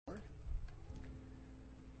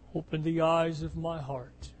Open the eyes of my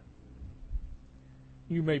heart.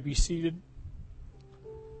 You may be seated.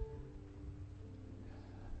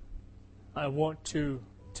 I want to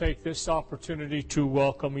take this opportunity to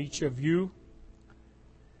welcome each of you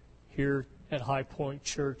here at High Point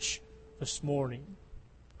Church this morning.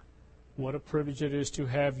 What a privilege it is to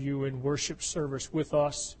have you in worship service with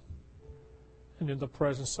us and in the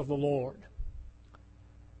presence of the Lord.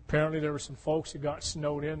 Apparently there were some folks that got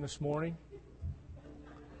snowed in this morning.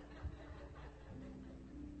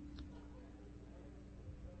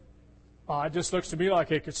 It just looks to me like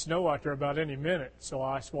it could snow out there about any minute, so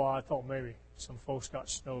that's why I thought maybe some folks got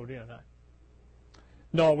snowed in.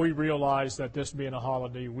 No, we realize that this being a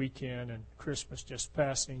holiday weekend and Christmas just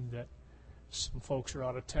passing, that some folks are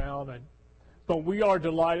out of town. But we are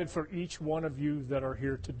delighted for each one of you that are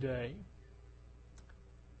here today.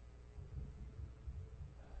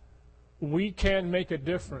 We can make a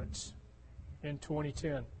difference in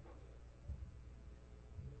 2010.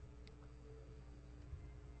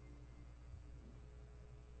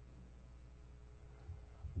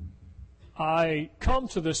 I come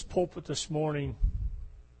to this pulpit this morning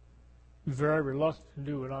very reluctant to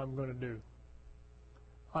do what I'm going to do.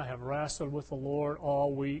 I have wrestled with the Lord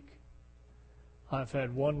all week. I've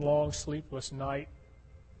had one long sleepless night.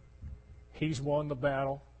 He's won the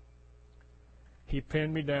battle. He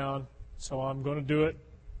pinned me down, so I'm going to do it.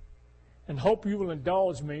 And hope you will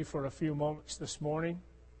indulge me for a few moments this morning.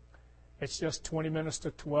 It's just 20 minutes to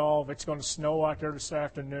 12. It's going to snow out there this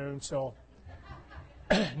afternoon, so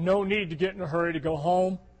no need to get in a hurry to go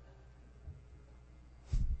home.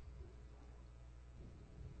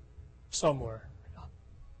 Somewhere.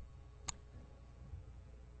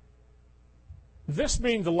 This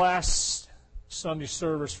being the last Sunday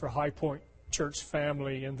service for High Point Church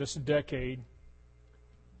family in this decade,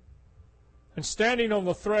 and standing on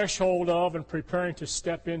the threshold of and preparing to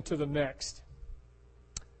step into the next,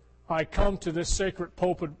 I come to this sacred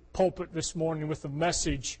pulpit this morning with a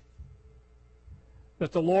message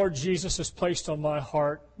that the Lord Jesus has placed on my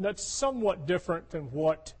heart that's somewhat different than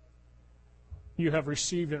what you have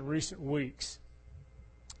received in recent weeks.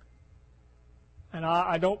 And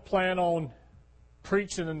I don't plan on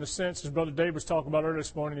preaching in the sense, as Brother Dave was talking about earlier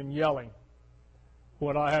this morning, and yelling.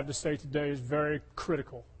 What I have to say today is very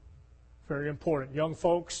critical, very important. Young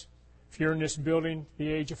folks, if you're in this building,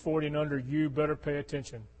 the age of 40 and under, you better pay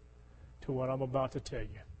attention to what I'm about to tell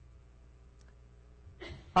you.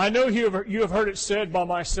 I know you have heard it said by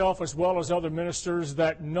myself as well as other ministers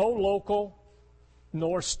that no local,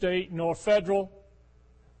 nor state, nor federal,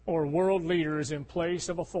 or world leader is in place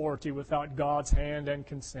of authority without God's hand and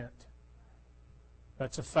consent.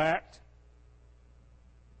 That's a fact.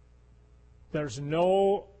 There's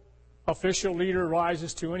no official leader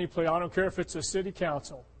rises to any place, I don't care if it's a city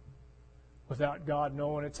council, without God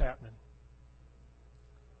knowing it's happening.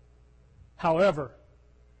 However,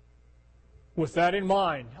 with that in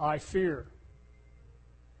mind, I fear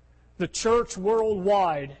the church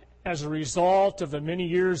worldwide, as a result of the many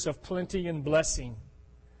years of plenty and blessing,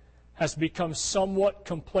 has become somewhat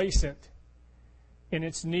complacent in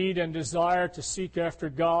its need and desire to seek after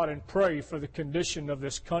God and pray for the condition of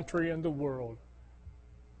this country and the world.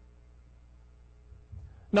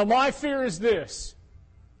 Now, my fear is this,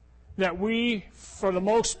 that we, for the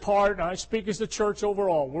most part, and I speak as the church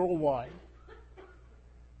overall, worldwide,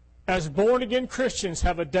 as born-again Christians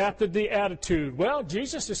have adapted the attitude, well,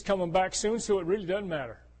 Jesus is coming back soon, so it really doesn't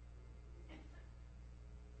matter.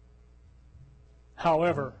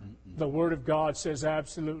 However, the Word of God says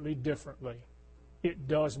absolutely differently. It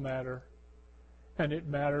does matter, and it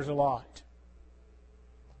matters a lot.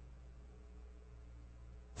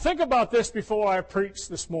 Think about this before I preach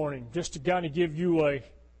this morning, just to kind of give you a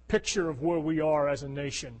picture of where we are as a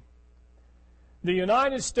nation. The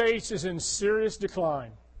United States is in serious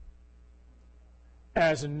decline,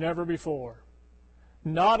 as never before.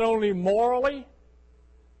 Not only morally,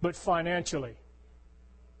 but financially.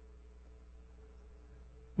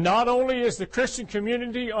 Not only is the Christian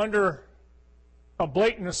community under a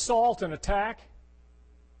blatant assault and attack,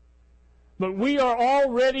 but we are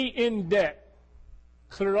already in debt,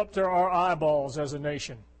 clear up to our eyeballs as a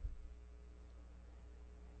nation.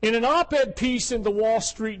 In an op-ed piece in the Wall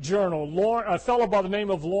Street Journal, a fellow by the name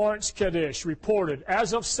of Lawrence Kadish reported,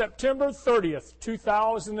 as of September 30th,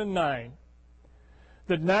 2009,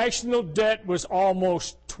 the national debt was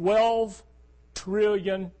almost $12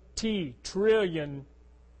 trillion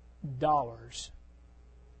dollars.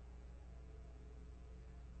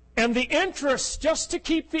 And the interest, just to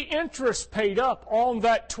keep the interest paid up on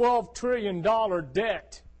that $12 trillion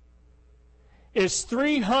debt, is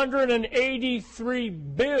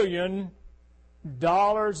 $383 billion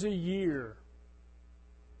a year.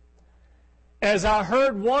 As I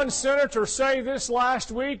heard one senator say this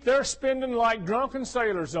last week, they're spending like drunken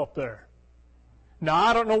sailors up there. Now,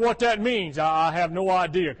 I don't know what that means. I have no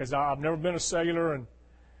idea because I've never been a sailor, and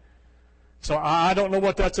so I don't know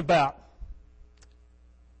what that's about.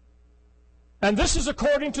 And this is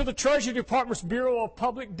according to the Treasury Department's Bureau of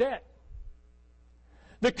Public Debt.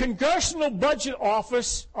 The Congressional Budget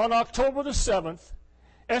Office on October the 7th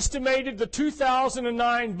estimated the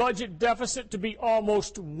 2009 budget deficit to be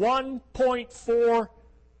almost $1.4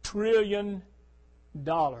 trillion.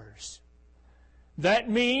 That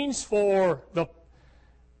means, for the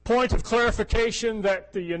point of clarification,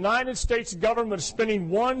 that the United States government is spending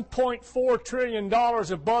 $1.4 trillion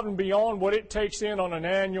above and beyond what it takes in on an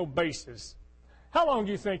annual basis. How long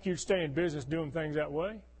do you think you'd stay in business doing things that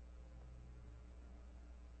way?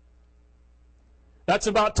 That's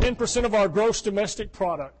about 10% of our gross domestic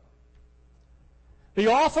product. The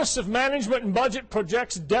Office of Management and Budget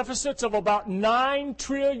projects deficits of about $9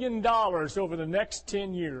 trillion over the next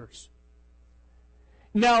 10 years.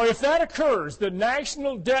 Now, if that occurs, the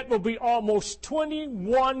national debt will be almost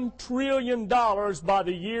 $21 trillion by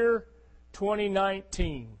the year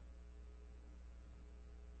 2019.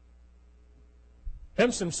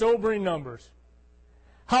 Them some sobering numbers.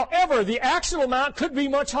 However, the actual amount could be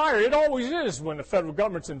much higher. It always is when the federal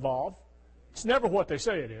government's involved. It's never what they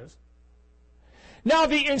say it is. Now,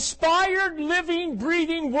 the inspired, living,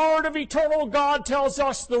 breathing Word of eternal God tells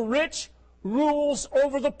us the rich rules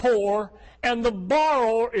over the poor, and the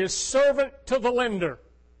borrower is servant to the lender.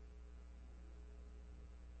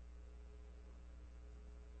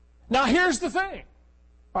 Now, here's the thing.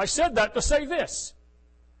 I said that to say this.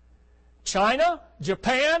 China,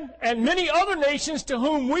 Japan, and many other nations to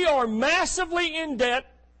whom we are massively in debt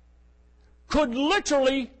could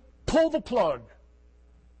literally pull the plug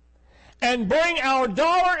and bring our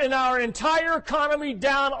dollar and our entire economy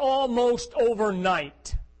down almost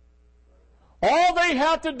overnight. All they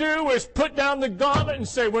have to do is put down the gauntlet and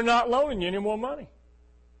say, we're not loaning you any more money.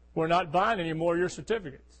 We're not buying any more of your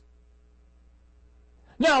certificates.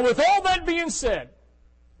 Now, with all that being said,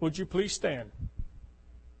 would you please stand?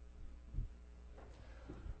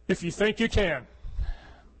 If you think you can.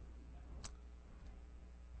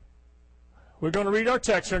 We're going to read our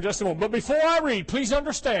text here in just a moment. But before I read, please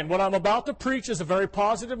understand what I'm about to preach is a very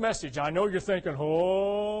positive message. I know you're thinking,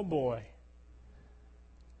 oh boy.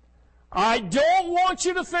 I don't want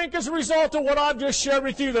you to think as a result of what I've just shared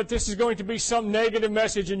with you that this is going to be some negative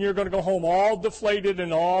message and you're going to go home all deflated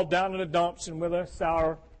and all down in the dumps and with a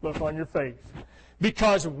sour look on your face.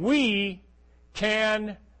 Because we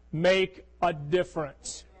can make a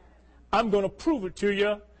difference. I'm going to prove it to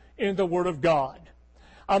you in the Word of God.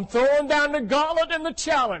 I'm throwing down the gauntlet and the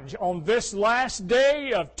challenge on this last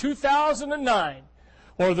day of 2009,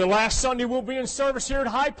 or the last Sunday we'll be in service here at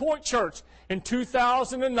High Point Church in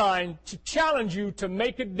 2009, to challenge you to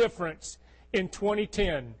make a difference in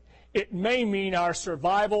 2010. It may mean our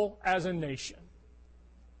survival as a nation.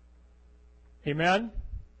 Amen?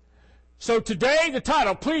 So today, the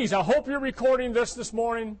title, please, I hope you're recording this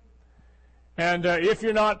morning. And if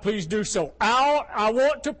you're not, please do so. I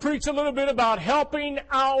want to preach a little bit about helping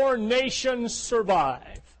our nation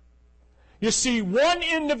survive. You see, one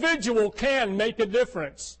individual can make a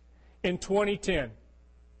difference in 2010.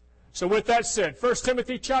 So with that said, 1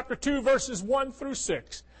 Timothy chapter 2, verses 1 through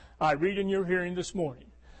 6, I read in your hearing this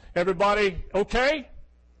morning. Everybody okay?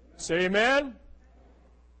 Say amen.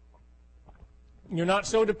 You're not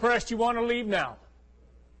so depressed you want to leave now.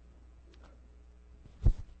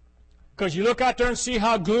 Because you look out there and see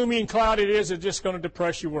how gloomy and cloudy it is, it's just going to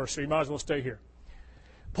depress you worse, so you might as well stay here.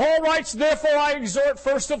 Paul writes, therefore I exhort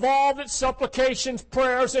first of all that supplications,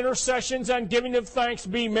 prayers, intercessions, and giving of thanks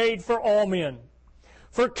be made for all men,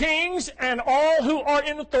 for kings and all who are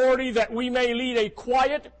in authority, that we may lead a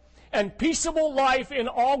quiet and peaceable life in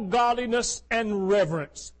all godliness and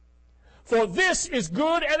reverence. For this is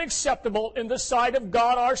good and acceptable in the sight of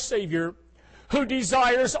God our Savior, who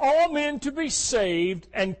desires all men to be saved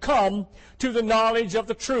and come to the knowledge of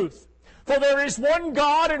the truth. For there is one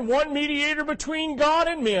God and one mediator between God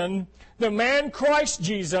and men, the man Christ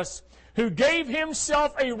Jesus, who gave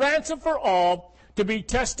himself a ransom for all, to be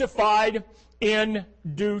testified in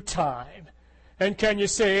due time. And can you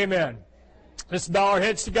say amen? Let's bow our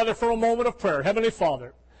heads together for a moment of prayer. Heavenly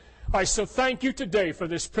Father, I so thank you today for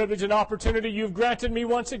this privilege and opportunity you've granted me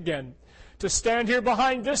once again to stand here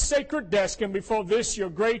behind this sacred desk and before this, your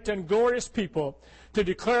great and glorious people, to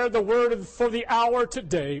declare the word for the hour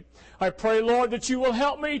today. I pray, Lord, that you will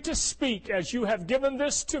help me to speak as you have given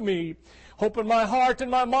this to me. Open my heart and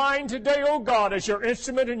my mind today, O God, as your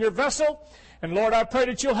instrument and your vessel. And Lord, I pray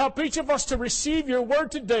that you'll help each of us to receive your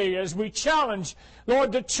word today as we challenge,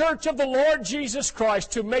 Lord, the church of the Lord Jesus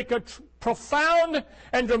Christ to make a profound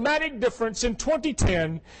and dramatic difference in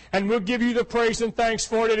 2010. And we'll give you the praise and thanks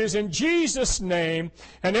for it. It is in Jesus' name.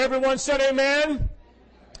 And everyone said amen.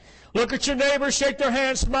 Look at your neighbor, shake their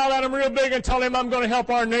hand, smile at him real big, and tell him, I'm going to help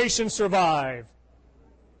our nation survive.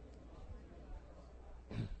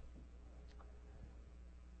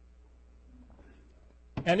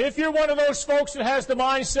 And if you're one of those folks that has the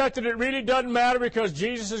mindset that it really doesn't matter because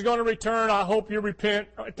Jesus is going to return, I hope you repent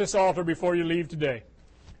at this altar before you leave today.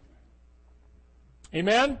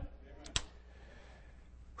 Amen?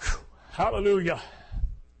 Whew. Hallelujah.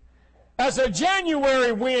 As a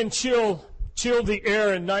January wind chilled the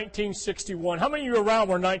air in 1961. How many of you were around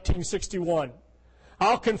when 1961?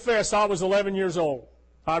 I'll confess I was 11 years old.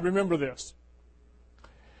 I remember this.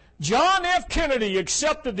 John F. Kennedy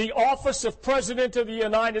accepted the office of President of the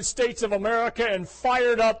United States of America and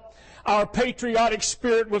fired up our patriotic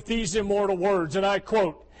spirit with these immortal words, and I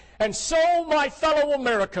quote, "And so, my fellow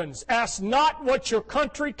Americans, ask not what your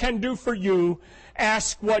country can do for you,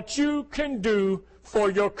 ask what you can do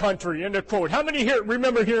for your country." End of quote. How many here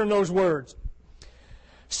remember hearing those words?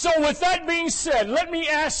 So with that being said, let me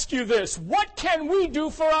ask you this. What can we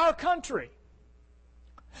do for our country?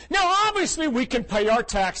 Now, obviously, we can pay our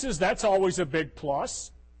taxes. That's always a big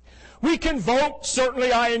plus. We can vote.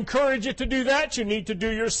 Certainly, I encourage you to do that. You need to do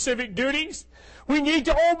your civic duties. We need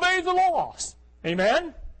to obey the laws.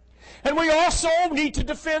 Amen? And we also need to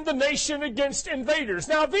defend the nation against invaders.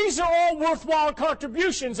 Now, these are all worthwhile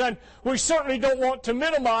contributions, and we certainly don't want to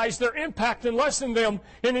minimize their impact and lessen them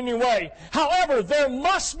in any way. However, there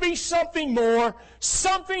must be something more,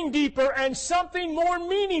 something deeper, and something more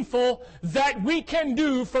meaningful that we can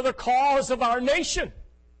do for the cause of our nation.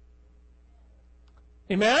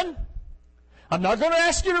 Amen? I'm not going to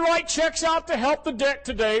ask you to write checks out to help the debt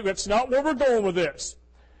today. That's not where we're going with this,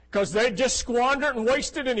 because they just squander it and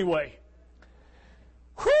waste it anyway.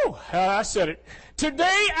 Whew, I said it.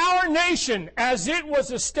 Today, our nation, as it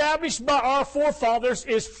was established by our forefathers,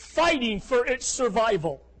 is fighting for its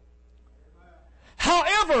survival.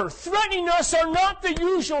 However, threatening us are not the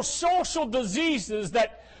usual social diseases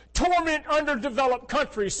that torment underdeveloped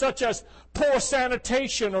countries, such as poor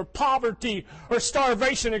sanitation or poverty or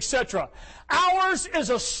starvation, etc. Ours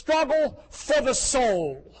is a struggle for the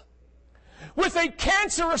soul, with a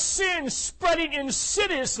cancerous sin spreading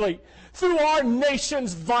insidiously through our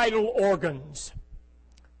nation's vital organs.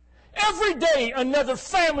 Every day, another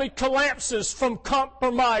family collapses from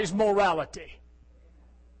compromised morality.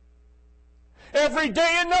 Every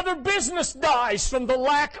day, another business dies from the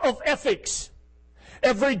lack of ethics.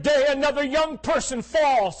 Every day, another young person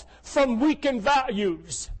falls from weakened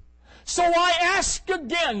values. So I ask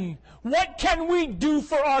again, what can we do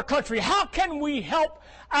for our country? How can we help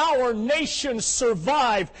our nation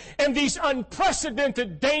survive in these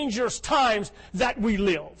unprecedented, dangerous times that we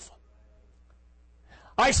live?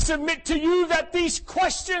 I submit to you that these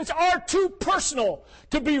questions are too personal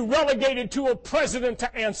to be relegated to a president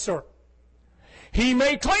to answer. He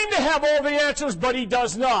may claim to have all the answers, but he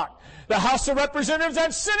does not. The House of Representatives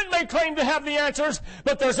and Senate may claim to have the answers,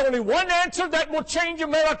 but there's only one answer that will change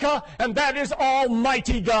America, and that is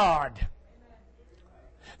Almighty God.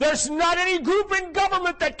 There's not any group in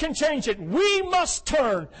government that can change it. We must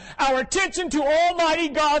turn our attention to Almighty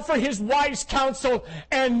God for His wise counsel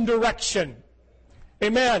and direction.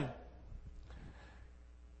 Amen.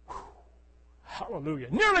 Whew. Hallelujah.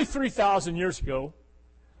 Nearly 3,000 years ago,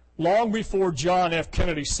 long before John F.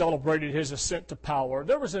 Kennedy celebrated his ascent to power,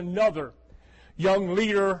 there was another young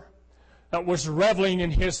leader that was reveling in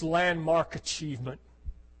his landmark achievement.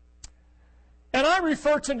 And I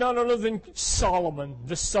refer to none other than Solomon,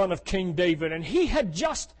 the son of King David. And he had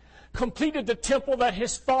just completed the temple that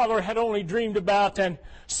his father had only dreamed about and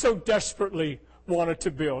so desperately wanted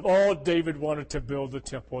to build. Oh, David wanted to build the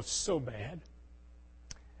temple. It's so bad.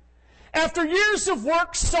 After years of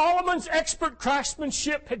work, Solomon's expert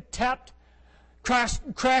craftsmanship had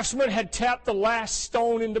craftsmen had tapped the last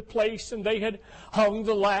stone into place, and they had hung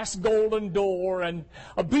the last golden door, and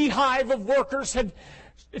a beehive of workers had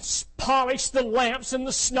polished the lamps and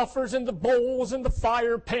the snuffers and the bowls and the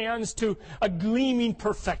fire pans to a gleaming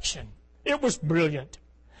perfection. It was brilliant.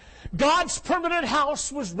 God's permanent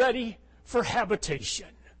house was ready for habitation.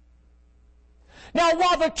 Now,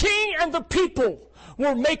 while the king and the people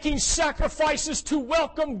were making sacrifices to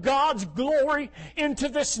welcome God's glory into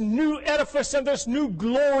this new edifice and this new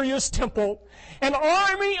glorious temple, an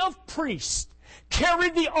army of priests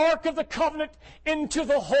carried the Ark of the Covenant into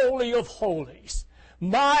the Holy of Holies.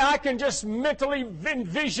 I can just mentally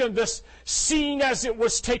envision this scene as it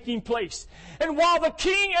was taking place. And while the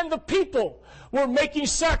king and the people were making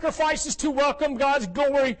sacrifices to welcome God's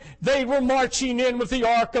glory, they were marching in with the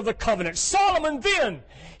Ark of the Covenant. Solomon then,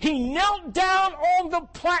 he knelt down on the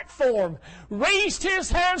platform, raised his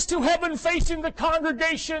hands to heaven facing the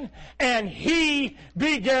congregation, and he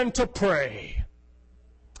began to pray,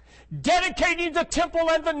 dedicating the temple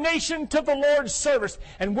and the nation to the Lord's service.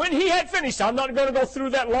 And when he had finished, I'm not going to go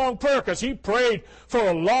through that long prayer because he prayed for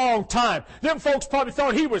a long time. Them folks probably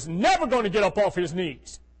thought he was never going to get up off his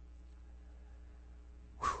knees.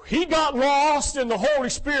 He got lost in the Holy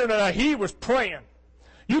Spirit and he was praying.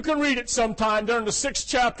 You can read it sometime during the 6th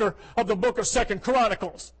chapter of the book of 2nd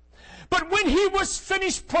Chronicles. But when he was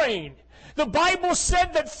finished praying, the Bible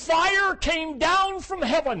said that fire came down from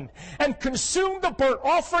heaven and consumed the burnt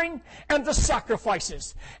offering and the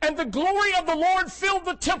sacrifices. And the glory of the Lord filled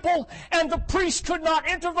the temple, and the priest could not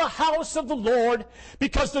enter the house of the Lord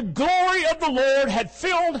because the glory of the Lord had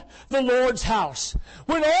filled the Lord's house.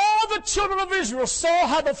 When all the children of Israel saw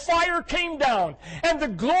how the fire came down and the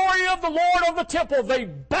glory of the Lord on the temple, they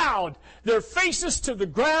bowed their faces to the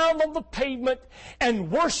ground on the pavement and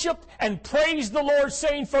worshiped and praised the Lord,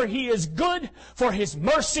 saying, "For he is good, for his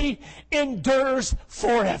mercy endures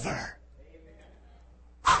forever."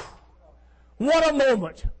 What a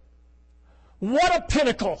moment. What a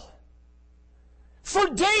pinnacle. For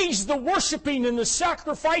days the worshiping and the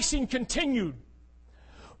sacrificing continued,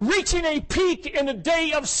 reaching a peak in a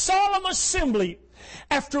day of solemn assembly,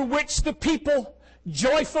 after which the people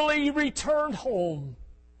joyfully returned home.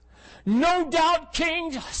 No doubt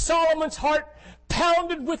King Solomon's heart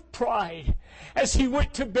pounded with pride as he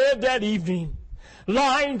went to bed that evening,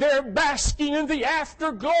 lying there basking in the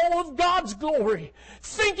afterglow of God's glory,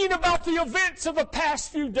 thinking about the events of the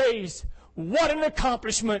past few days. What an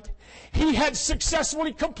accomplishment! He had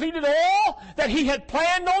successfully completed all that he had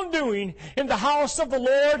planned on doing in the house of the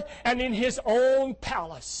Lord and in his own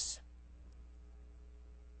palace.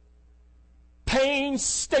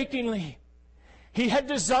 Painstakingly, he had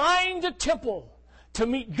designed the temple to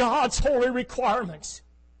meet God's holy requirements.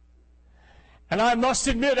 And I must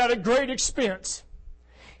admit, at a great expense.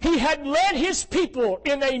 He had led his people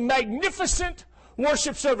in a magnificent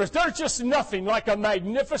worship service. There's just nothing like a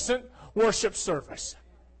magnificent worship service.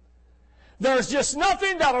 There's just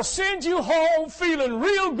nothing that'll send you home feeling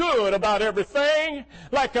real good about everything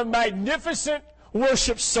like a magnificent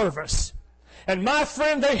worship service. And my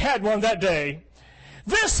friend, they had one that day.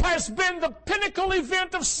 This has been the pinnacle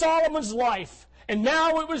event of Solomon's life. And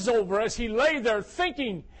now it was over as he lay there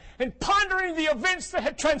thinking and pondering the events that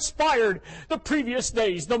had transpired the previous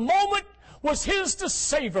days. The moment was his to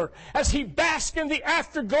savor as he basked in the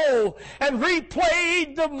afterglow and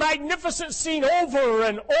replayed the magnificent scene over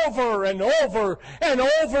and over and over and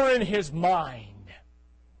over in his mind.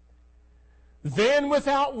 Then,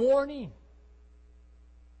 without warning,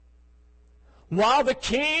 while the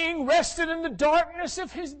king rested in the darkness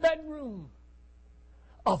of his bedroom,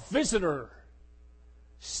 a visitor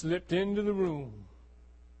slipped into the room.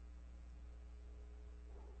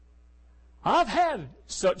 I've had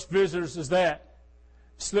such visitors as that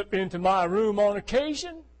slip into my room on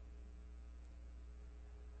occasion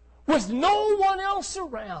with no one else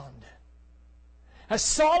around. As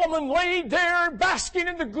Solomon laid there basking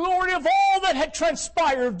in the glory of all that had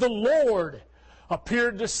transpired, the Lord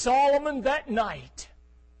appeared to Solomon that night.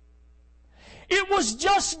 It was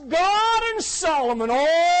just God and Solomon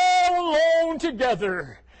all alone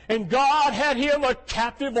together, and God had him a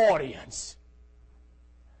captive audience.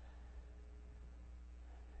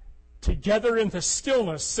 Together in the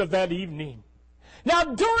stillness of that evening. Now,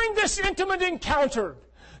 during this intimate encounter,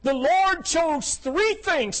 the Lord chose three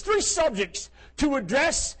subjects to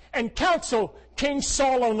address and counsel King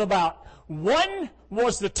Solomon about. One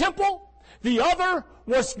was the temple, the other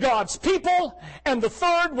was God's people, and the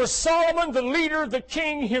third was Solomon, the leader, the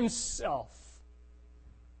king himself.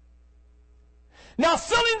 Now,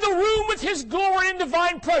 filling the room with his glory and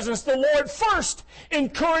divine presence, the Lord first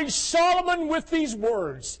encouraged Solomon with these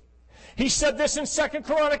words. He said this in 2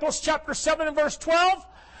 Chronicles chapter 7 and verse 12.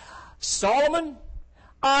 Solomon,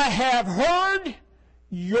 I have heard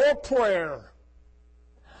your prayer.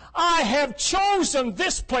 I have chosen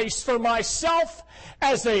this place for myself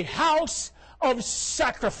as a house of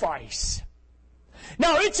sacrifice.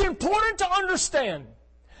 Now, it's important to understand,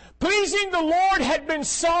 pleasing the Lord had been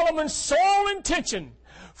Solomon's sole intention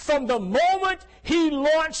from the moment he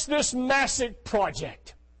launched this massive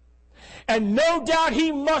project. And no doubt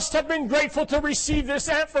he must have been grateful to receive this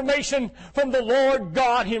affirmation from the Lord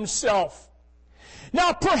God himself.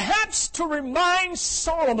 Now, perhaps to remind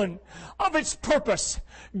Solomon of its purpose,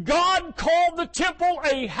 God called the temple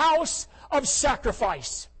a house of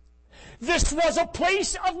sacrifice. This was a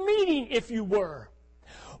place of meeting, if you were,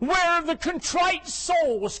 where the contrite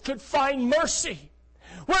souls could find mercy,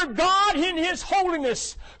 where God in His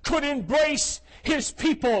holiness could embrace His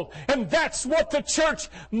people. And that's what the church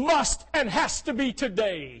must and has to be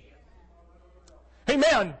today.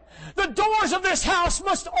 Amen. The doors of this house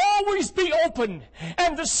must always be open,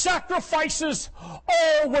 and the sacrifices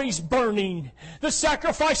always burning. The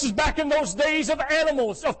sacrifices back in those days of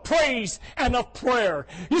animals, of praise, and of prayer.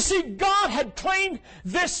 You see, God had claimed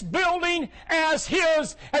this building as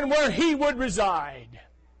His and where He would reside.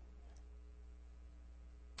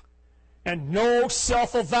 And no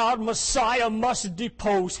self-avowed Messiah must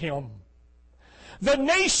depose Him. The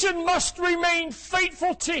nation must remain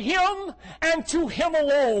faithful to Him and to Him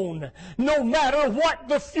alone, no matter what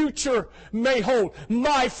the future may hold.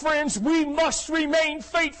 My friends, we must remain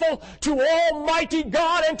faithful to Almighty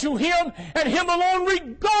God and to Him and Him alone,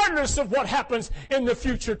 regardless of what happens in the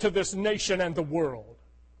future to this nation and the world.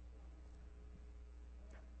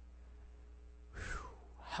 Whew.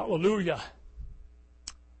 Hallelujah.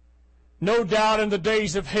 No doubt in the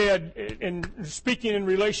days ahead, in speaking in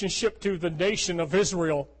relationship to the nation of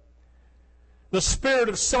Israel, the spirit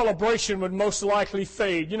of celebration would most likely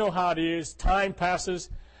fade. You know how it is. Time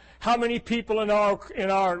passes. How many people in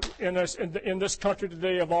this country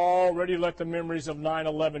today have already let the memories of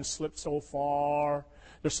 9/11 slip so far?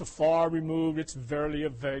 They're so far removed, it's verily a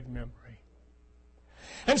vague memory.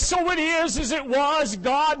 And so it is as it was.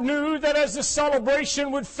 God knew that as the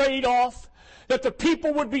celebration would fade off, that the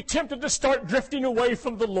people would be tempted to start drifting away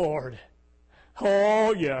from the Lord.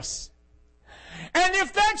 Oh, yes. And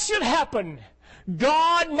if that should happen,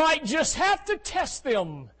 God might just have to test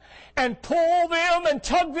them and pull them and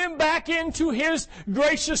tug them back into His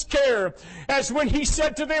gracious care. As when He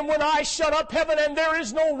said to them, when I shut up heaven and there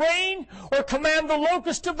is no rain, or command the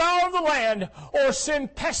locust to devour the land, or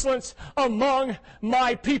send pestilence among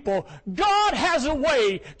my people. God has a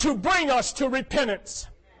way to bring us to repentance.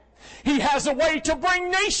 He has a way to bring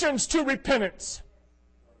nations to repentance.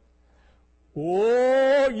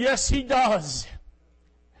 Oh, yes, He does.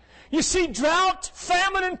 You see, drought,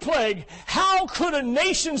 famine, and plague, how could a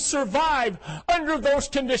nation survive under those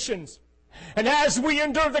conditions? And as we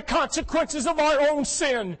endure the consequences of our own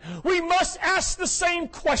sin, we must ask the same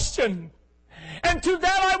question. And to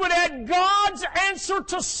that I would add, God's answer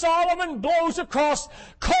to Solomon blows across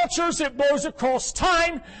cultures, it blows across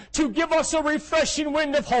time to give us a refreshing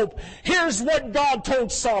wind of hope. Here's what God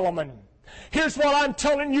told Solomon. Here's what I'm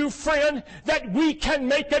telling you, friend, that we can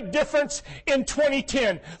make a difference in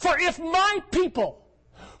 2010. For if my people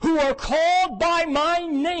who are called by my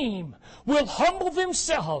name will humble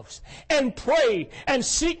themselves and pray and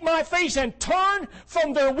seek my face and turn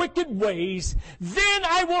from their wicked ways, then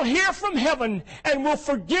I will hear from heaven and will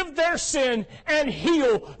forgive their sin and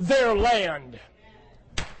heal their land.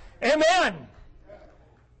 Amen.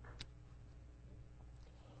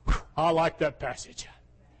 I like that passage.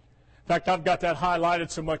 In fact, I've got that highlighted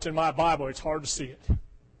so much in my Bible, it's hard to see it.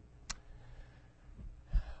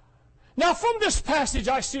 Now, from this passage,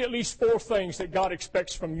 I see at least 4 things that God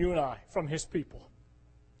expects from you and I, from His people.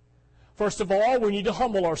 First of all, we need to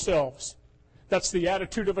humble ourselves. That's the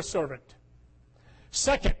attitude of a servant.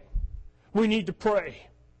 Second, we need to pray.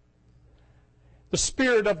 The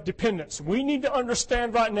spirit of dependence. We need to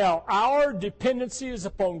understand right now, our dependency is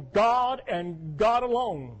upon God and God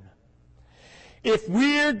alone.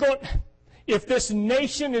 If this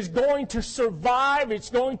nation is going to survive, it's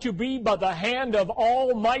going to be by the hand of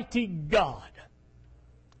Almighty God.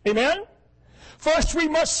 Amen? First, we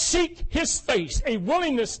must seek His face, a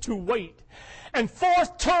willingness to wait. And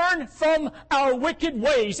fourth, turn from our wicked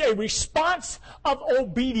ways, a response of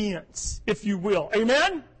obedience, if you will.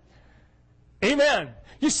 Amen? Amen.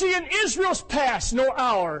 You see, in Israel's past, nor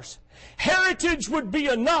ours, heritage would be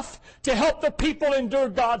enough to help the people endure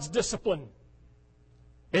God's discipline.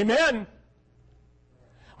 Amen.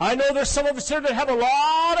 I know there's some of us here that have a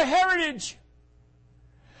lot of heritage.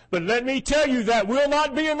 But let me tell you, that will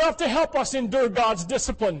not be enough to help us endure God's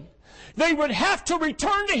discipline. They would have to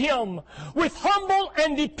return to Him with humble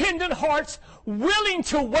and dependent hearts, willing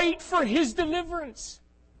to wait for His deliverance.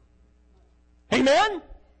 Amen?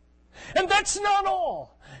 And that's not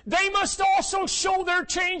all. They must also show their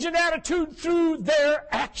change in attitude through their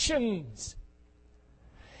actions.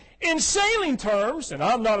 In sailing terms, and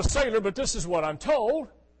I'm not a sailor, but this is what I'm told,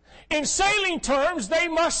 in sailing terms, they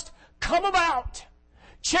must come about,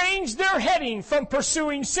 change their heading from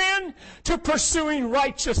pursuing sin to pursuing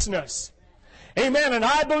righteousness. Amen. And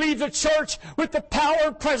I believe the church, with the power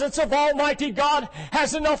and presence of Almighty God,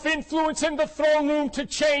 has enough influence in the throne room to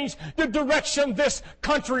change the direction this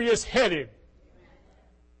country is headed.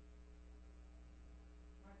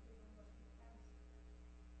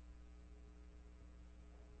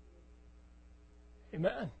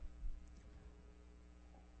 Amen.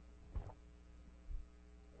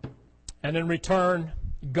 And in return,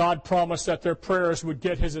 God promised that their prayers would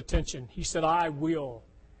get His attention. He said, I will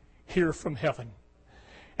hear from heaven.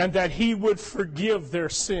 And that He would forgive their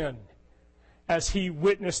sin as He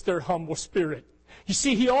witnessed their humble spirit. You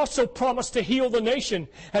see, He also promised to heal the nation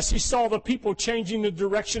as He saw the people changing the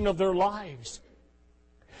direction of their lives.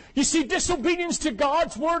 You see, disobedience to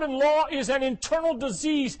God's word and law is an internal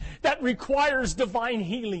disease that requires divine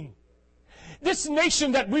healing. This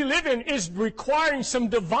nation that we live in is requiring some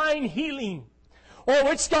divine healing.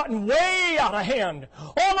 Oh, it's gotten way out of hand.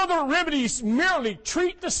 All other remedies merely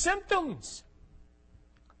treat the symptoms.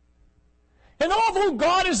 And although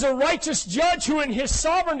God is a righteous judge who in His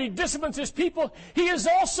sovereignty disciplines His people, He is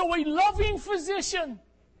also a loving physician.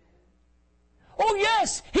 Oh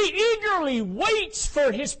yes, He eagerly waits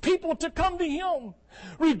for His people to come to Him.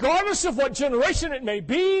 Regardless of what generation it may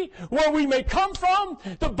be, where we may come from,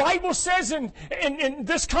 the Bible says in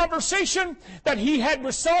this conversation that He had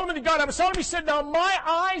with Solomon, God had with Solomon, He said, now my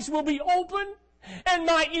eyes will be open and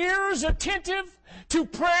my ears attentive to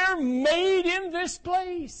prayer made in this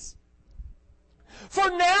place. For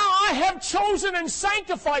now I have chosen and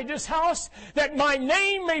sanctified this house, that my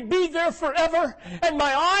name may be there forever, and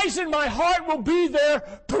my eyes and my heart will be there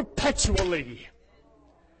perpetually.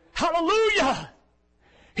 Hallelujah!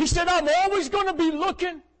 He said, I'm always going to be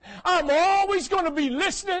looking. I'm always going to be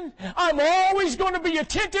listening. I'm always going to be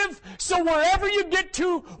attentive. So wherever you get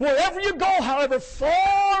to, wherever you go, however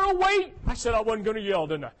far away, I said I wasn't going to yell,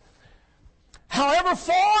 didn't I? However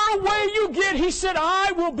far away you get, He said,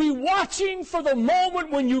 I will be watching for the moment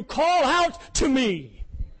when you call out to me.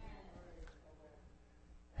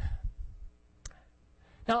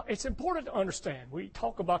 Now, it's important to understand. We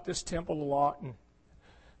talk about this temple a lot, and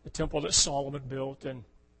the temple that Solomon built.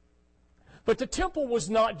 But the temple was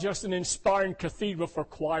not just an inspiring cathedral for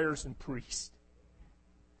choirs and priests.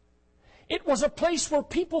 It was a place where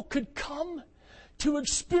people could come to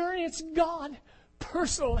experience God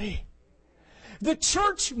personally. The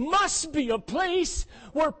church must be a place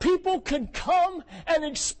where people can come and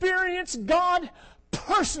experience God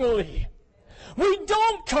personally. We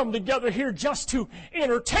don't come together here just to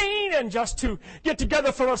entertain and just to get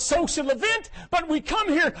together for a social event, but we come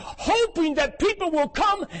here hoping that people will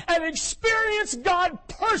come and experience God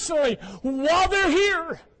personally while they're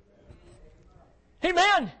here.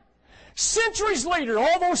 Amen. Centuries later,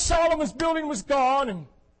 although Solomon's building was gone, and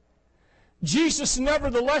Jesus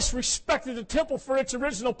nevertheless respected the temple for its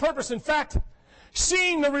original purpose. In fact,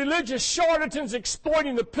 seeing the religious charlatans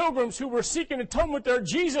exploiting the pilgrims who were seeking atonement there,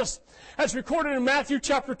 Jesus, as recorded in Matthew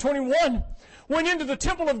chapter 21, went into the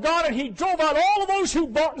temple of God and He drove out all of those who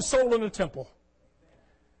bought and sold in the temple.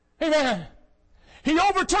 Amen. He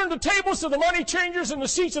overturned the tables of the money changers and the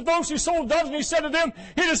seats of those who sold doves, and He said to them,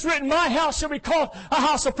 it is written, my house shall be called a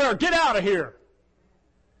house of prayer. Get out of here.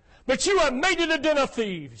 But you have made it a den of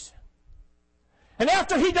thieves. And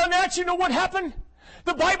after He done that, you know what happened?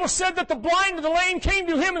 The Bible said that the blind and the lame came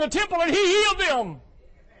to Him in the temple and He healed them.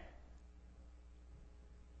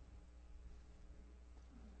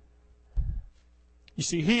 You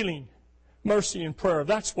see, healing, mercy, and prayer,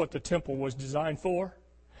 that's what the temple was designed for.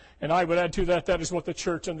 And I would add to that, that is what the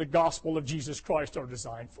church and the gospel of Jesus Christ are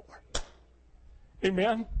designed for.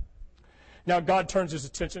 Amen? Now God turns His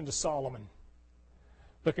attention to Solomon.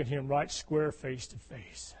 Look at him right square face to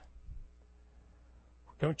face.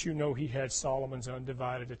 Don't you know he had Solomon's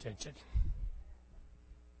undivided attention?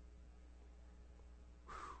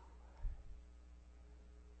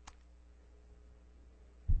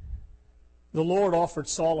 The Lord offered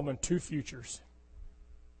Solomon two futures,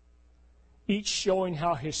 each showing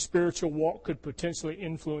how his spiritual walk could potentially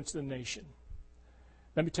influence the nation.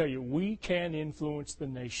 Let me tell you, we can influence the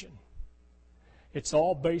nation. It's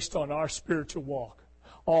all based on our spiritual walk.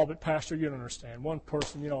 Oh, but Pastor, you don't understand. One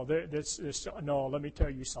person, no, let me tell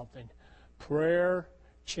you something. Prayer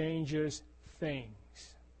changes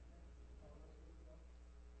things.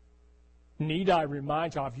 Need I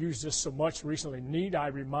remind you, I've used this so much recently, need I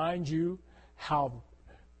remind you how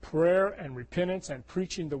prayer and repentance and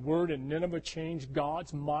preaching the word in Nineveh changed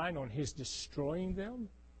God's mind on His destroying them?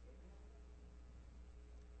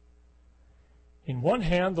 In one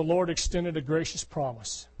hand, the Lord extended a gracious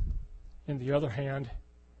promise. In the other hand,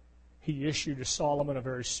 He issued to Solomon a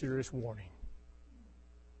very serious warning.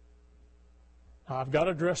 I've got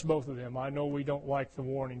to address both of them. I know we don't like the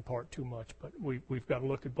warning part too much, but we've got to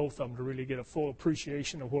look at both of them to really get a full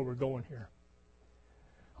appreciation of where we're going here.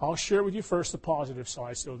 I'll share with you first the positive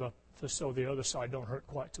side so the other side don't hurt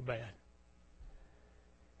quite so bad.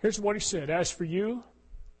 Here's what he said. As for you,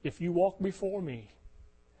 if you walk before me,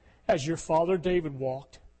 as your father David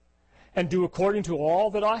walked, and do according to all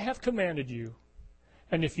that I have commanded you,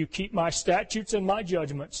 and if you keep my statutes and my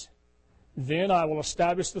judgments, then I will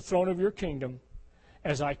establish the throne of your kingdom,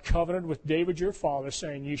 as I covenanted with David your father,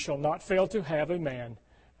 saying, you shall not fail to have a man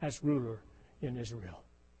as ruler in Israel.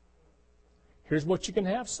 Here's what you can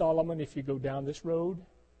have, Solomon, if you go down this road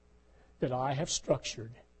that I have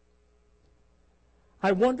structured.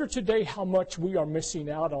 I wonder today how much we are missing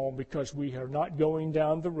out on because we are not going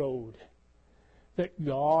down the road that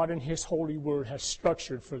God and His holy word has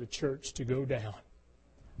structured for the church to go down.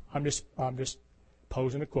 I'm just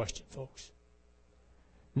posing a question, folks.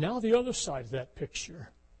 Now the other side of that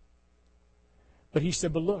picture. But he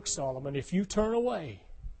said, but look, Solomon, if you turn away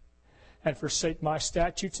and forsake my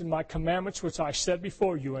statutes and my commandments which I set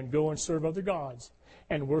before you, and go and serve other gods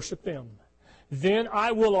and worship them, then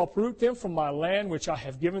I will uproot them from my land which I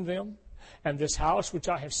have given them, and this house which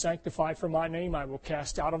I have sanctified for my name I will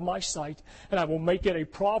cast out of my sight, and I will make it a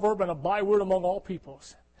proverb and a byword among all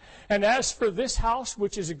peoples. And as for this house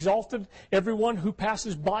which is exalted, everyone who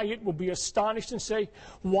passes by it will be astonished and say,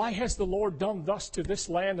 why has the Lord done thus to this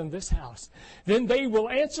land and this house? Then they will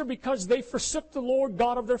answer, because they forsook the Lord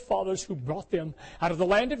God of their fathers, who brought them out of the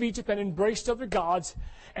land of Egypt, and embraced other gods,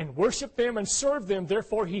 and worshipped them and served them.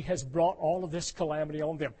 Therefore he has brought all of this calamity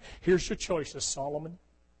on them. Here's your choices, Solomon.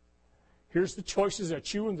 Here's the choices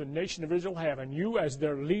that you and the nation of Israel have, and you as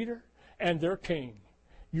their leader and their king,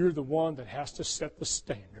 you're the one that has to set the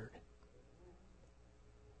standard.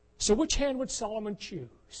 So which hand would Solomon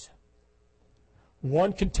choose?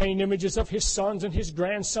 One contained images of his sons and his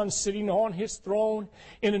grandsons sitting on his throne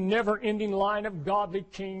in a never-ending line of godly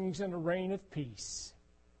kings and a reign of peace.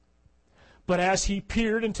 But as he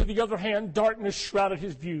peered into the other hand, darkness shrouded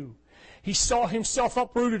his view. He saw himself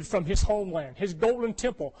uprooted from his homeland, his golden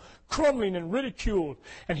temple crumbling and ridiculed,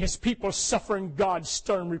 and his people suffering God's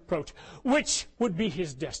stern reproach. Which would be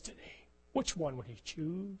his destiny? Which one would he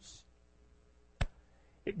choose?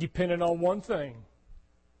 It depended on one thing,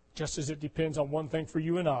 just as it depends on one thing for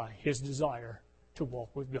you and I, his desire to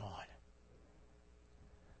walk with God.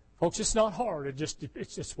 Folks, it's not hard.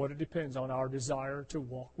 It's just what it depends on, our desire to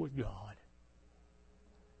walk with God.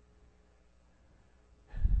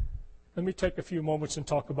 Let me take a few moments and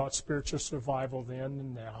talk about spiritual survival then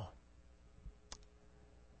and now.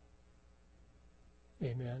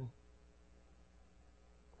 Amen.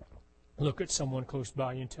 Look at someone close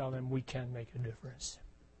by you and tell them, we can make a difference.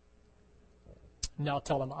 Now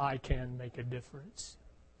tell them, I can make a difference.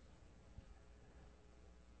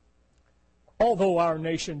 Although our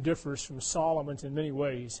nation differs from Solomon's in many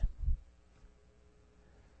ways,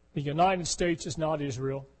 the United States is not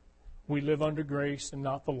Israel. We live under grace and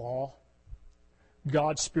not the law.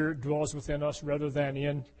 God's Spirit dwells within us rather than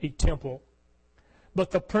in a temple.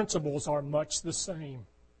 But the principles are much the same.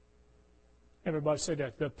 Everybody say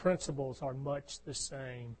that. The principles are much the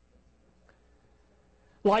same.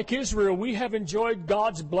 Like Israel, we have enjoyed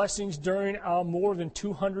God's blessings during our more than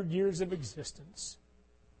 200 years of existence.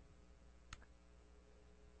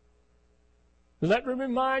 Let me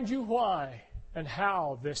remind you why and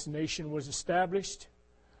how this nation was established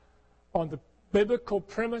on the biblical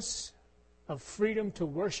premise of freedom to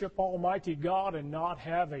worship Almighty God and not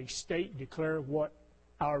have a state declare what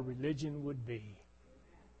our religion would be.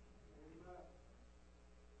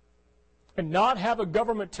 And not have a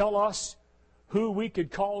government tell us who we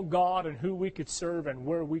could call God and who we could serve and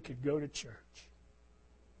where we could go to church.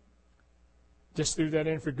 Just threw that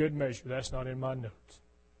in for good measure. That's not in my notes.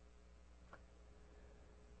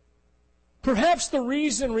 Perhaps the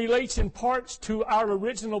reason relates in parts to our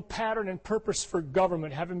original pattern and purpose for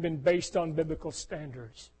government having been based on biblical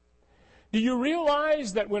standards. Do you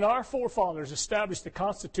realize that when our forefathers established the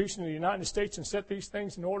Constitution of the United States and set these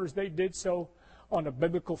things in order, they did so on a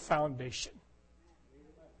biblical foundation?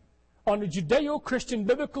 On a Judeo-Christian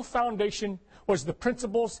biblical foundation was the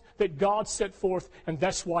principles that God set forth, and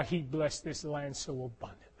that's why He blessed this land so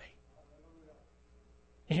abundantly.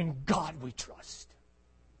 In God we trust.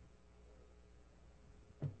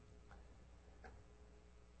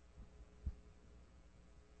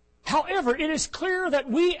 However, it is clear that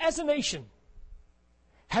we as a nation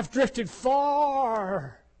have drifted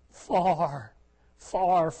far, far,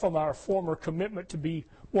 far from our former commitment to be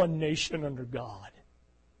one nation under God.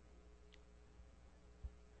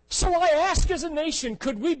 So I ask, as a nation,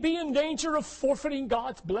 could we be in danger of forfeiting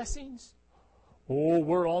God's blessings? Oh,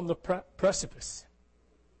 we're on the precipice.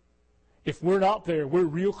 If we're not there, we're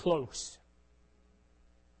real close.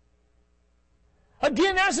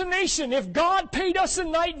 Again, as a nation, if God paid us a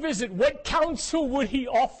night visit, what counsel would He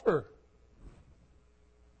offer?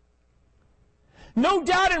 No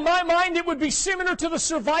doubt in my mind it would be similar to the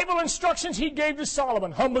survival instructions He gave to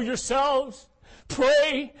Solomon. Humble yourselves,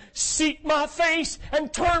 pray, seek my face,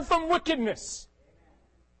 and turn from wickedness.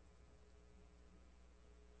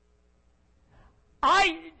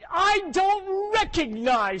 I don't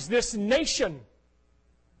recognize this nation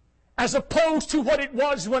as opposed to what it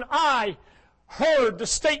was when I heard the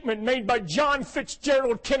statement made by John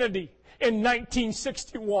Fitzgerald Kennedy in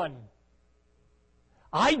 1961.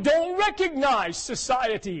 I don't recognize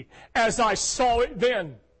society as I saw it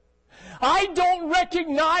then. I don't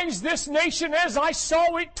recognize this nation as I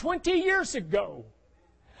saw it 20 years ago.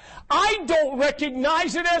 I don't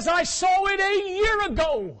recognize it as I saw it a year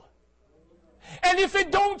ago. And if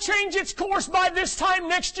it don't change its course by this time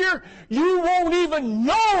next year, you won't even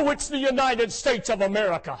know it's the United States of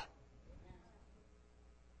America.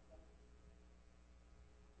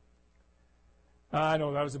 I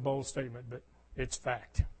know that was a bold statement, but it's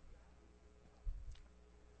fact.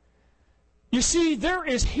 You see, there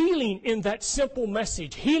is healing in that simple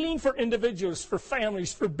message. Healing for individuals, for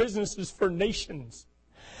families, for businesses, for nations.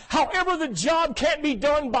 However, the job can't be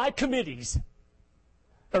done by committees.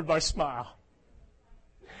 Everybody smile.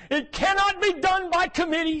 It cannot be done by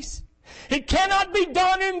committees. It cannot be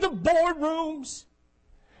done in the boardrooms.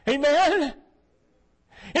 Amen?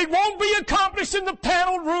 It won't be accomplished in the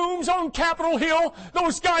panel rooms on Capitol Hill.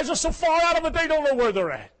 Those guys are so far out of it, they don't know where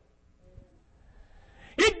they're at.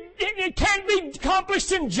 It can't be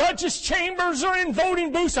accomplished in judges' chambers or in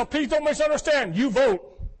voting booths. Now, please don't misunderstand. You vote.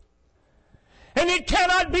 And it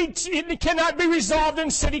cannot be resolved in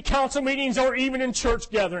city council meetings or even in church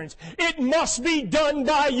gatherings. It must be done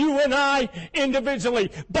by you and I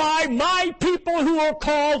individually, by my people who are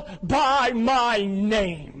called by my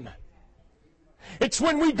name. It's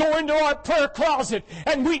when we go into our prayer closet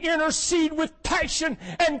and we intercede with passion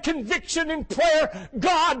and conviction in prayer.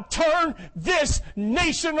 God, turn this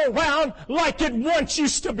nation around like it once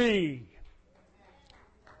used to be.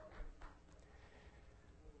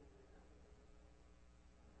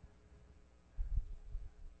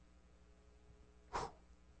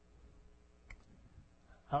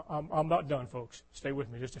 I'm not done, folks. Stay with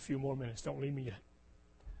me just a few more minutes. Don't leave me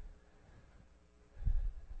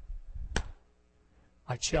yet.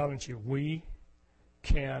 I challenge you, we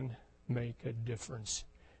can make a difference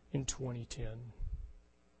in 2010.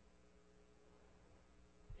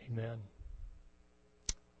 Amen.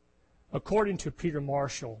 According to Peter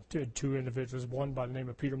Marshall, two individuals, one by the name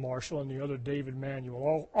of Peter Marshall and the other David Manuel,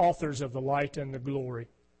 all authors of The Light and the Glory,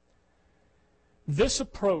 this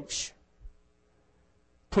approach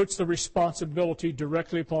puts the responsibility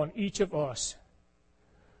directly upon each of us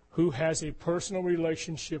who has a personal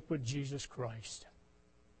relationship with Jesus Christ.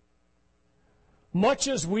 Much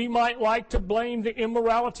as we might like to blame the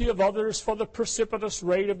immorality of others for the precipitous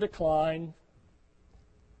rate of decline,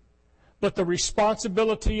 but the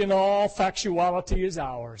responsibility in all factuality is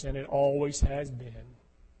ours, and it always has been.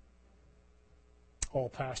 Oh,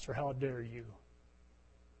 Pastor, how dare you?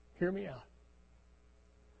 Hear me out.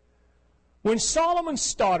 When Solomon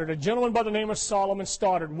Stoddard, a gentleman by the name of Solomon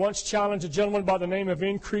Stoddard, once challenged a gentleman by the name of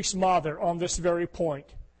Increase Mather on this very point,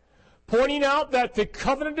 pointing out that the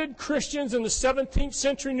covenanted Christians in the 17th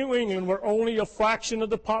century New England were only a fraction of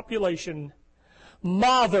the population,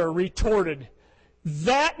 Mather retorted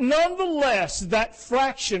that nonetheless that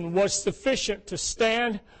fraction was sufficient to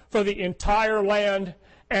stand for the entire land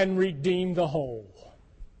and redeem the whole.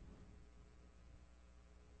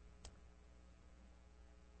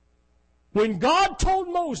 When God told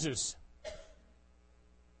Moses,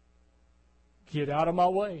 get out of my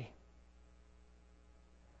way,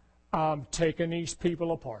 I'm taking these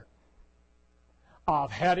people apart.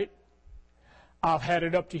 I've had it. I've had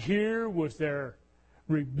it up to here with their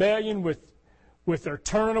rebellion, with their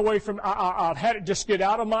turning away from. I've had it. Just get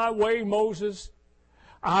out of my way, Moses.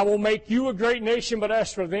 I will make you a great nation, but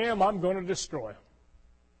as for them, I'm going to destroy them.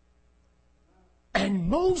 And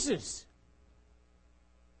Moses,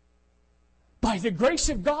 by the grace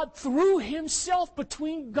of God, threw himself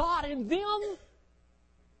between God and them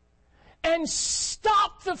and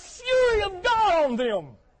stopped the fury of God on them.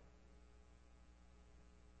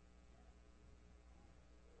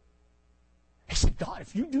 He said, God,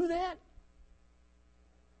 if you do that,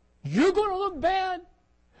 you're going to look bad.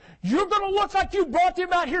 You're going to look like you brought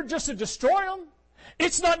them out here just to destroy them.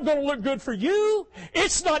 It's not going to look good for you.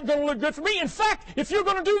 It's not going to look good for me. In fact, if you're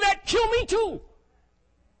going to do that, kill me too.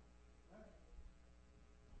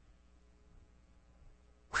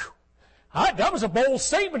 That was a bold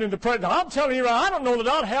statement in the present. I'm telling you, I don't know that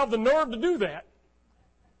I'd have the nerve to do that.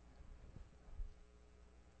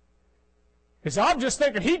 Because I'm just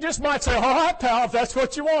thinking, he just might say, all right, pal, if that's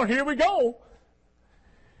what you want, here we go.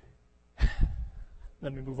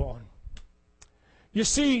 Let me move on. You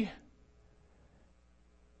see,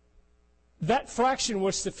 that fraction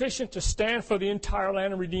was sufficient to stand for the entire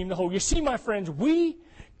land and redeem the whole. You see, my friends, we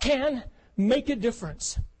can make a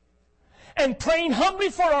difference. And praying humbly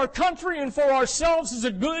for our country and for ourselves is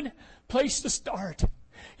a good place to start.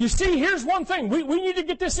 You see, here's one thing. We need to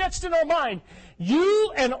get this etched in our mind.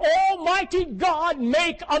 You and Almighty God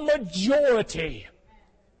make a majority.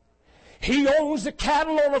 He owns the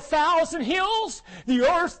cattle on 1,000 hills. The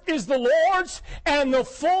earth is the Lord's and the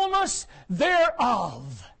fullness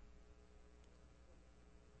thereof.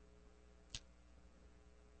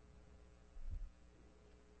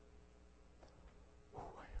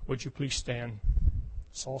 Would you please stand?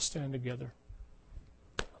 Let's all stand together.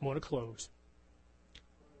 I'm going to close.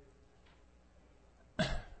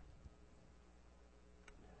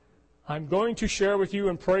 I'm going to share with you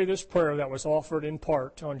and pray this prayer that was offered in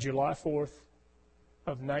part on July 4th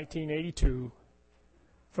of 1982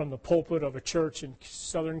 from the pulpit of a church in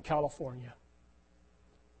Southern California.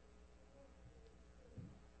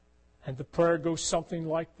 And the prayer goes something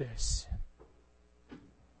like this.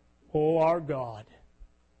 Oh, our God,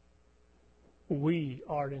 we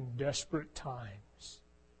are in desperate times.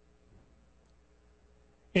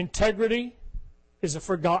 Integrity is a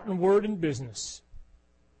forgotten word in business.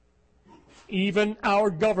 Even our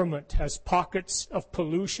government has pockets of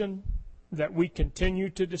pollution that we continue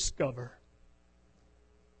to discover.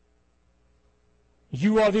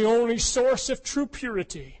 You are the only source of true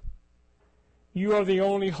purity. You are the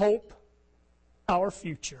only hope, our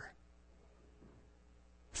future.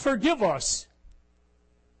 Forgive us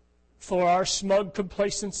for our smug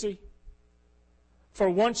complacency. For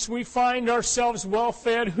once we find ourselves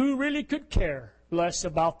well-fed, who really could care less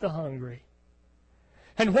about the hungry?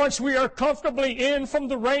 And once we are comfortably in from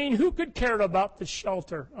the rain, who could care about the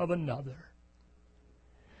shelter of another?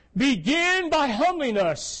 Begin by humbling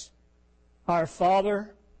us, our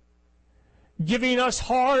Father, giving us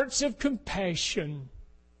hearts of compassion,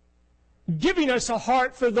 giving us a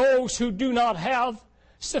heart for those who do not have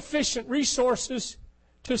sufficient resources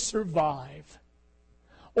to survive.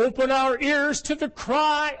 Open our ears to the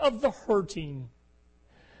cry of the hurting.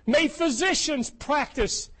 May physicians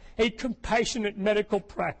practice a compassionate medical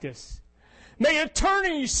practice. May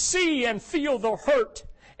attorneys see and feel the hurt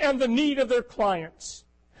and the need of their clients.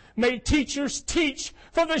 May teachers teach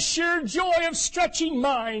for the sheer joy of stretching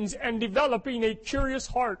minds and developing a curious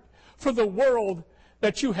heart for the world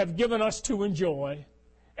that you have given us to enjoy.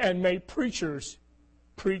 And may preachers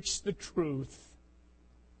preach the truth.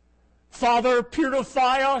 Father,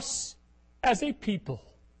 purify us as a people.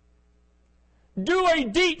 Do a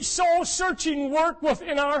deep soul-searching work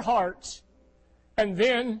within our hearts, and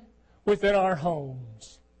then within our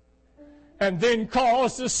homes. And then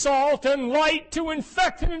cause the salt and light to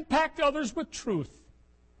infect and impact others with truth.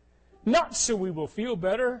 Not so we will feel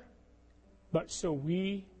better, but so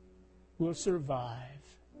we will survive.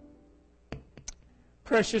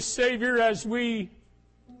 Precious Savior, as we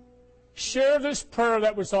share this prayer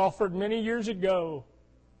that was offered many years ago,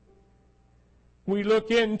 we look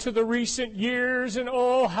into the recent years and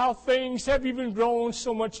oh, how things have even grown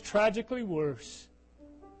so much tragically worse.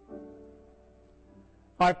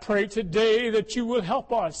 I pray today that you will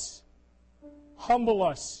help us, humble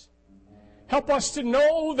us, help us to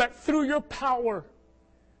know that through your power,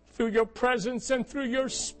 through your presence, and through your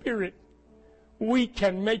Spirit, we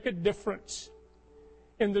can make a difference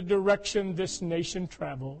in the direction this nation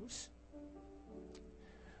travels.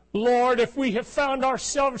 Lord, if we have found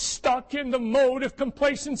ourselves stuck in the mode of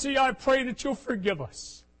complacency, I pray that you'll forgive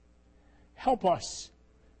us. Help us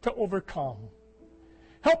to overcome.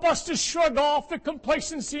 Help us to shrug off the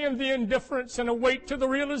complacency and the indifference and awake to the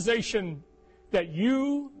realization that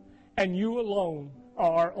you and you alone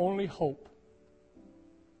are our only hope.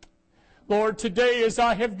 Lord, today as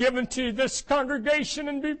I have given to this congregation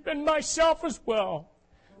and myself as well,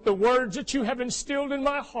 the words that you have instilled in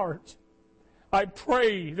my heart, I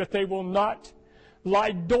pray that they will not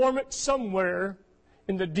lie dormant somewhere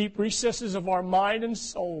in the deep recesses of our mind and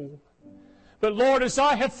soul. But Lord, as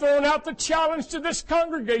I have thrown out the challenge to this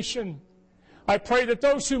congregation, I pray that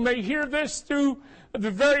those who may hear this through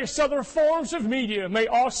the various other forms of media may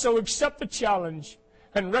also accept the challenge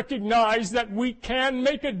and recognize that we can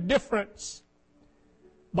make a difference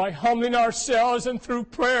by humbling ourselves and through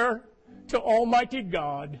prayer to Almighty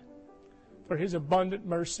God for His abundant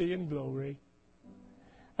mercy and glory.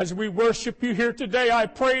 As we worship you here today, I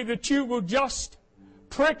pray that you will just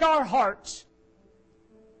prick our hearts.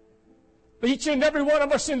 Each and every one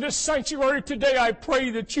of us in this sanctuary today, I pray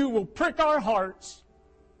that you will prick our hearts,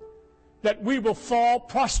 that we will fall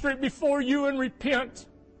prostrate before you and repent.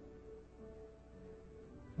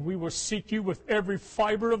 We will seek you with every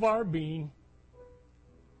fiber of our being.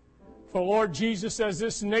 For Lord Jesus, as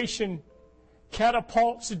this nation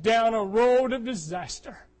catapults down a road of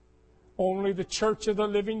disaster, only the church of the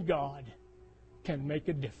living God can make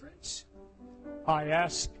a difference. I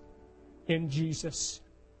ask in Jesus'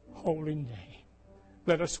 holy name.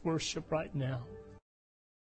 Let us worship right now.